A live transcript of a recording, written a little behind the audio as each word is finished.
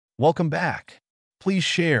Welcome back. Please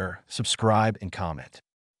share, subscribe, and comment.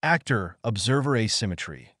 Actor, observer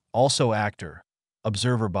asymmetry, also actor,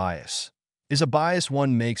 observer bias, is a bias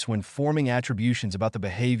one makes when forming attributions about the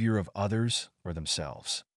behavior of others or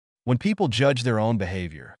themselves. When people judge their own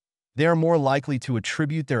behavior, they are more likely to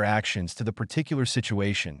attribute their actions to the particular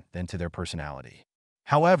situation than to their personality.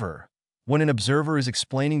 However, when an observer is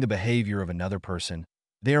explaining the behavior of another person,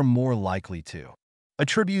 they are more likely to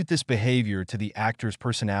attribute this behavior to the actor's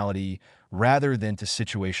personality rather than to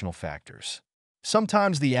situational factors.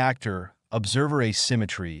 Sometimes the actor-observer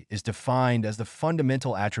asymmetry is defined as the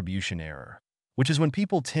fundamental attribution error, which is when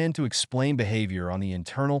people tend to explain behavior on the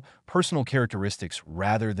internal, personal characteristics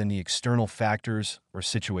rather than the external factors or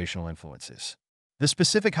situational influences. The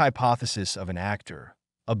specific hypothesis of an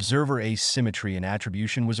actor-observer asymmetry in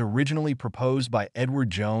attribution was originally proposed by Edward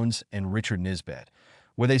Jones and Richard Nisbett,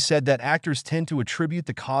 where they said that actors tend to attribute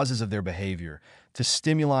the causes of their behavior to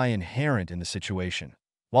stimuli inherent in the situation,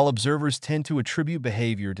 while observers tend to attribute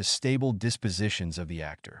behavior to stable dispositions of the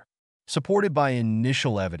actor. Supported by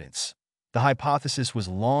initial evidence, the hypothesis was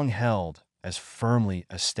long held as firmly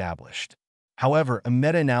established. However, a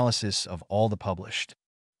meta-analysis of all the published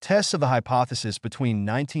tests of the hypothesis between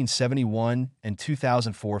 1971 and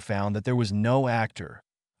 2004 found that there was no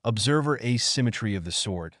actor-observer asymmetry of the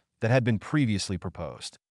sort that had been previously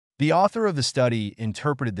proposed. The author of the study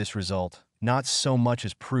interpreted this result not so much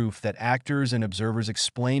as proof that actors and observers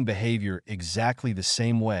explain behavior exactly the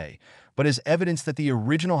same way, but as evidence that the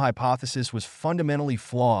original hypothesis was fundamentally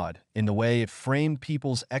flawed in the way it framed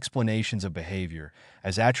people's explanations of behavior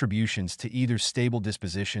as attributions to either stable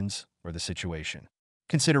dispositions or the situation.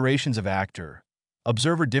 Considerations of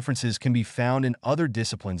actor-observer differences can be found in other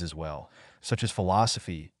disciplines as well, such as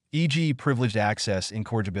philosophy, e.g. privileged access,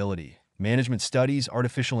 incorrigibility, management studies,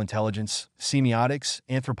 artificial intelligence, semiotics,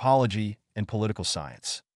 anthropology, and political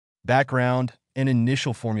science. Background and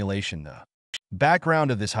initial formulation. The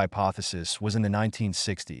background of this hypothesis was in the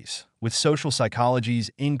 1960s, with social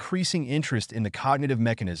psychology's increasing interest in the cognitive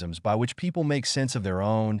mechanisms by which people make sense of their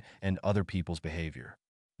own and other people's behavior.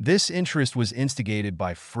 This interest was instigated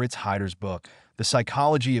by Fritz Heider's book, The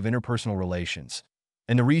Psychology of Interpersonal Relations,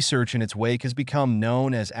 and the research in its wake has become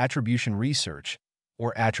known as attribution research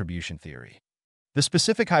or attribution theory. The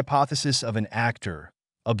specific hypothesis of an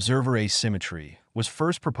actor-observer asymmetry was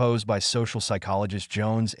first proposed by social psychologists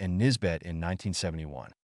Jones and Nisbett in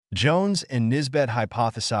 1971. Jones and Nisbett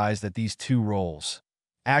hypothesized that these two roles,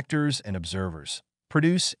 actors and observers,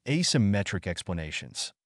 produce asymmetric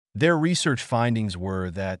explanations. Their research findings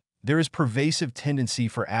were that there is pervasive tendency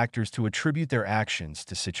for actors to attribute their actions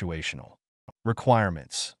to situational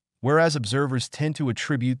requirements, whereas observers tend to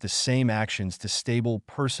attribute the same actions to stable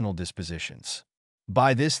personal dispositions.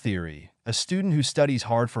 By this theory, a student who studies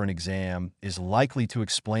hard for an exam is likely to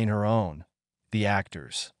explain her own, the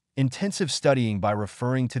actor's, intensive studying by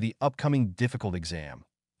referring to the upcoming difficult exam,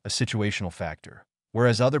 a situational factor,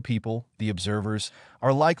 whereas other people, the observers,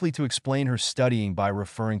 are likely to explain her studying by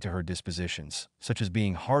referring to her dispositions, such as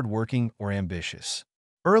being hardworking or ambitious.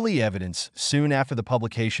 Early evidence, soon after the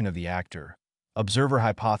publication of the actor-observer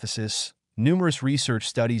hypothesis, numerous research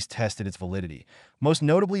studies tested its validity, most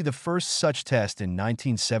notably the first such test in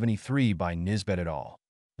 1973 by Nisbett et al.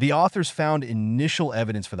 The authors found initial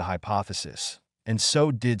evidence for the hypothesis, and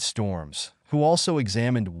so did Storms, who also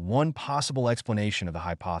examined one possible explanation of the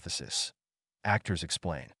hypothesis. Actors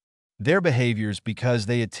explain their behaviors because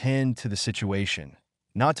they attend to the situation,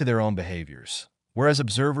 not to their own behaviors, whereas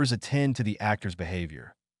observers attend to the actor's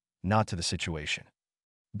behavior, not to the situation.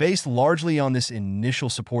 Based largely on this initial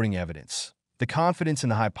supporting evidence, the confidence in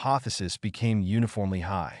the hypothesis became uniformly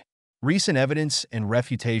high. Recent evidence and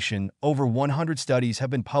refutation, over 100 studies have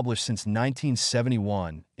been published since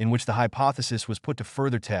 1971 in which the hypothesis was put to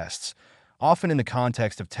further tests, often in the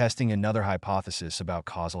context of testing another hypothesis about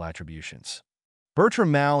causal attributions.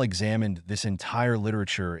 Bertram Mal examined this entire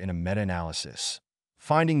literature in a meta-analysis,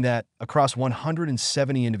 finding that, across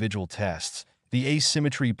 170 individual tests, the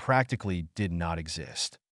asymmetry practically did not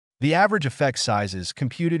exist. The average effect sizes,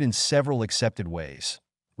 computed in several accepted ways,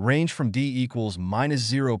 range from d equals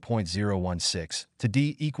 -0.016 to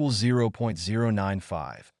d equals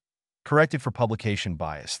 0.095. Corrected for publication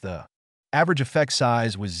bias, the average effect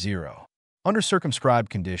size was 0. Under circumscribed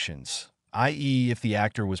conditions, i.e. if the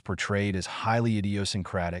actor was portrayed as highly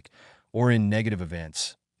idiosyncratic or in negative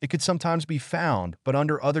events, it could sometimes be found, but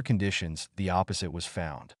under other conditions, the opposite was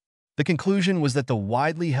found. The conclusion was that the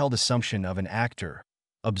widely held assumption of an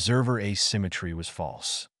actor-observer asymmetry was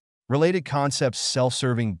false. Related concepts: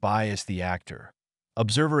 self-serving bias. The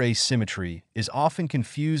actor-observer asymmetry is often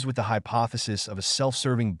confused with the hypothesis of a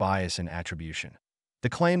self-serving bias in attribution. the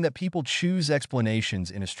claim that people choose explanations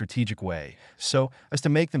in a strategic way so as to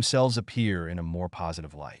make themselves appear in a more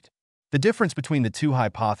positive light. The difference between the two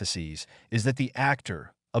hypotheses is that the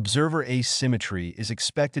actor-observer asymmetry is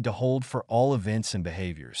expected to hold for all events and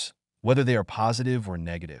behaviors, whether they are positive or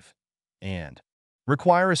negative, and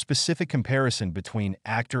require a specific comparison between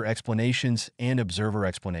actor explanations and observer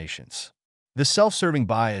explanations. The self-serving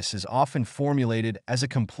bias is often formulated as a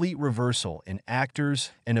complete reversal in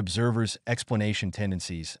actors' and observers' explanation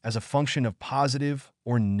tendencies as a function of positive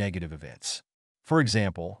or negative events. For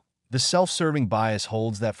example, the self-serving bias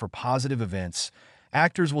holds that for positive events,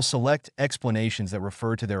 actors will select explanations that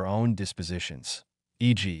refer to their own dispositions,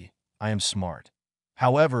 e.g., I am smart.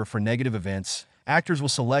 However, for negative events, actors will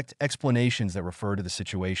select explanations that refer to the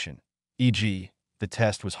situation, e.g., the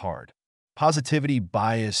test was hard. Positivity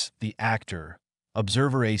bias, the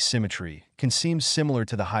actor-observer asymmetry, can seem similar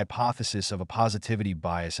to the hypothesis of a positivity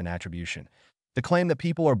bias in attribution, the claim that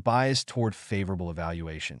people are biased toward favorable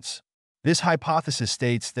evaluations. This hypothesis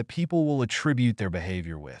states that people will attribute their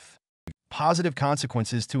behavior with positive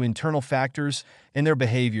consequences to internal factors and their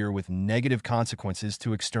behavior with negative consequences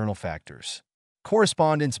to external factors.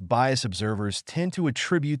 Correspondence bias observers tend to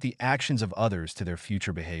attribute the actions of others to their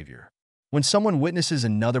future behavior. When someone witnesses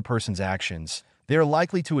another person's actions, they are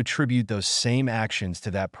likely to attribute those same actions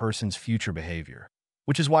to that person's future behavior,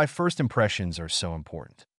 which is why first impressions are so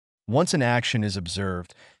important. Once an action is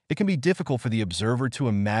observed, it can be difficult for the observer to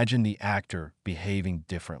imagine the actor behaving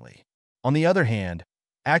differently. On the other hand,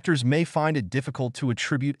 actors may find it difficult to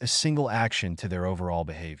attribute a single action to their overall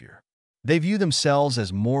behavior. They view themselves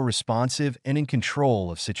as more responsive and in control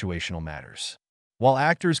of situational matters. While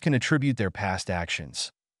actors can attribute their past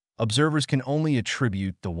actions, observers can only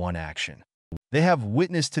attribute the one action. They have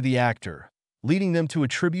witnessed to the actor, leading them to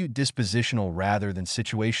attribute dispositional rather than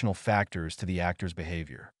situational factors to the actor's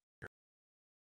behavior.